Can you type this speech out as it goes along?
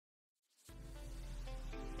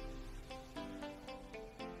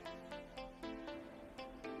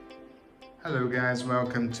Hello guys,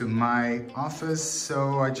 welcome to my office.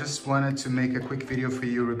 So I just wanted to make a quick video for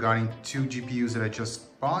you regarding two GPUs that I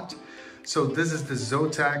just bought. So this is the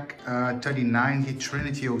Zotac 3090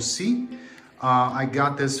 Trinity OC. I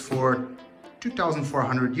got this for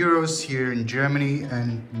 2,400 euros here in Germany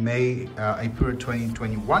in April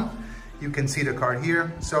 2021. You can see the card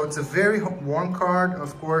here. So it's a very warm card,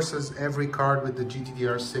 of course, as every card with the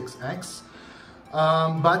GDDR6X.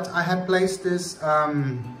 But I had placed this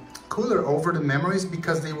cooler over the memories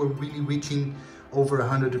because they were really reaching over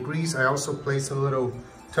 100 degrees. I also placed a little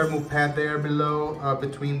thermal pad there below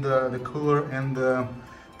between the cooler and the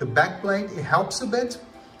backplate. It helps a bit.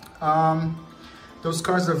 Those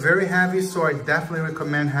cards are very heavy, so I definitely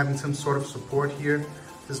recommend having some sort of support here.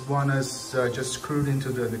 This one is just screwed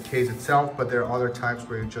into the case itself, but there are other types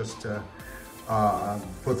where you just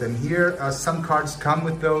put them here. Some cards come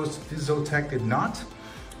with those. This Zotac did not.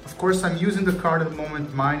 Of course, I'm using the card at the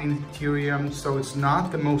moment, mining Ethereum, so it's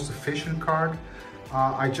not the most efficient card.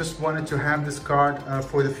 I just wanted to have this card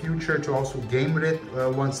for the future to also game with it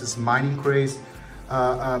once this mining craze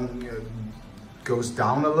goes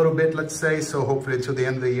down a little bit, let's say. So hopefully until the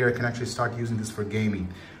end of the year, I can actually start using this for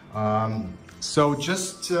gaming. So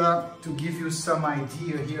just to give you some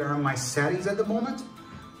idea, here are my settings at the moment.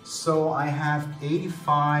 So I have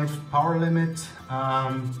 85 power limit,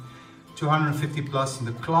 250 plus in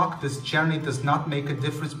the clock. This generally does not make a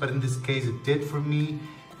difference, but in this case it did for me.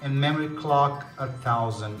 And memory clock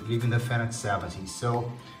 1000, leaving the fan at 70.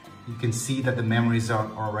 So you can see that the memories are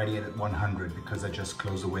already at 100 because I just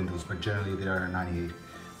closed the windows, but generally they are at 98.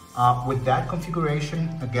 With that configuration,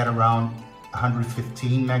 I get around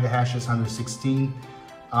 115 mega hashes, 116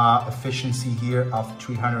 efficiency here of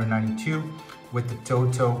 392 with the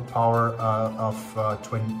total power of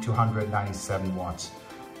 297 watts.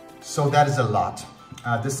 So that is a lot.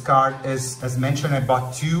 This card is, as mentioned, I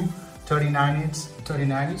bought two 3090s.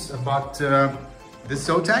 I bought this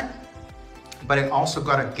Zotac, but I also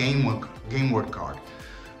got a Gainward card.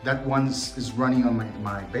 That one is running on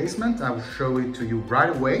my basement. I will show it to you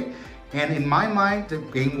right away. And in my mind, the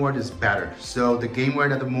Gainward is better. So the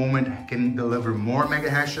Gainward at the moment can deliver more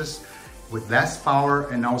mega hashes with less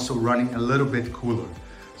power and also running a little bit cooler.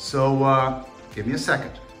 So give me a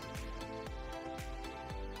second.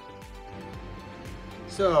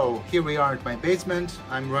 So here we are at my basement.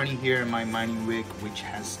 I'm running here my mining rig, which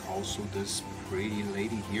has also this pretty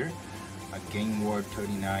lady here, a Gainward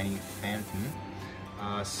 3090 Phantom.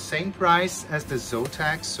 Same price as the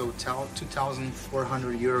Zotac, so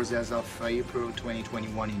 2,400 euros as of April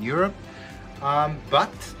 2021 in Europe.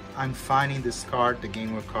 But I'm finding this card, the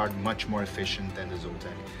Gainward card, much more efficient than the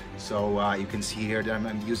Zotac. So you can see here that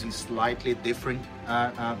I'm using slightly different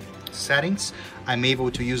settings. I'm able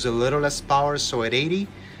to use a little less power, so at 80,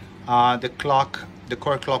 the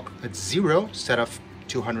core clock at 0 instead of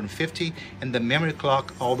 250, and the memory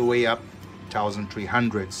clock all the way up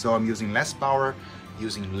 1300. So I'm using less power,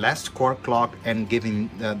 using less core clock, and giving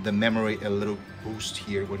the memory a little boost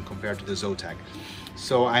here when compared to the Zotac.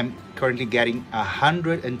 So I'm currently getting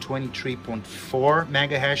 123.4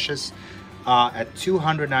 mega hashes at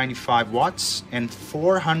 295 watts and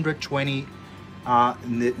 420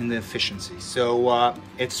 in the efficiency. So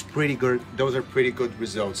it's pretty good. Those are pretty good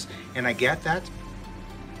results, and I get that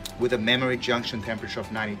with a memory junction temperature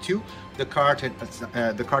of 92. The card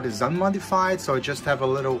is unmodified, so I just have a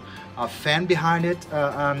little fan behind it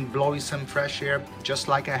blowing some fresh air, just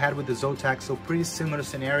like I had with the Zotac. So pretty similar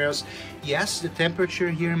scenarios. Yes, the temperature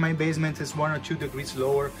here in my basement is 1 or 2 degrees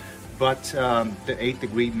lower, but the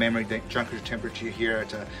 8-degree memory junction temperature here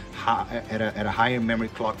at a higher memory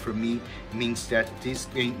clock for me means that this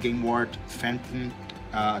Gainward Phantom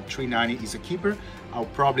 390 is a keeper. I'll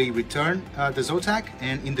probably return the Zotac,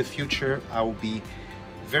 and in the future I will be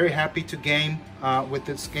very happy to game with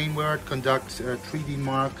this Gainward, conduct 3D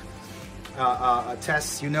mark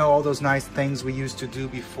tests, you know, all those nice things we used to do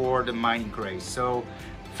before the mining craze. So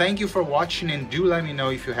thank you for watching, and do let me know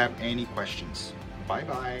if you have any questions. Bye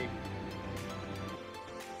bye.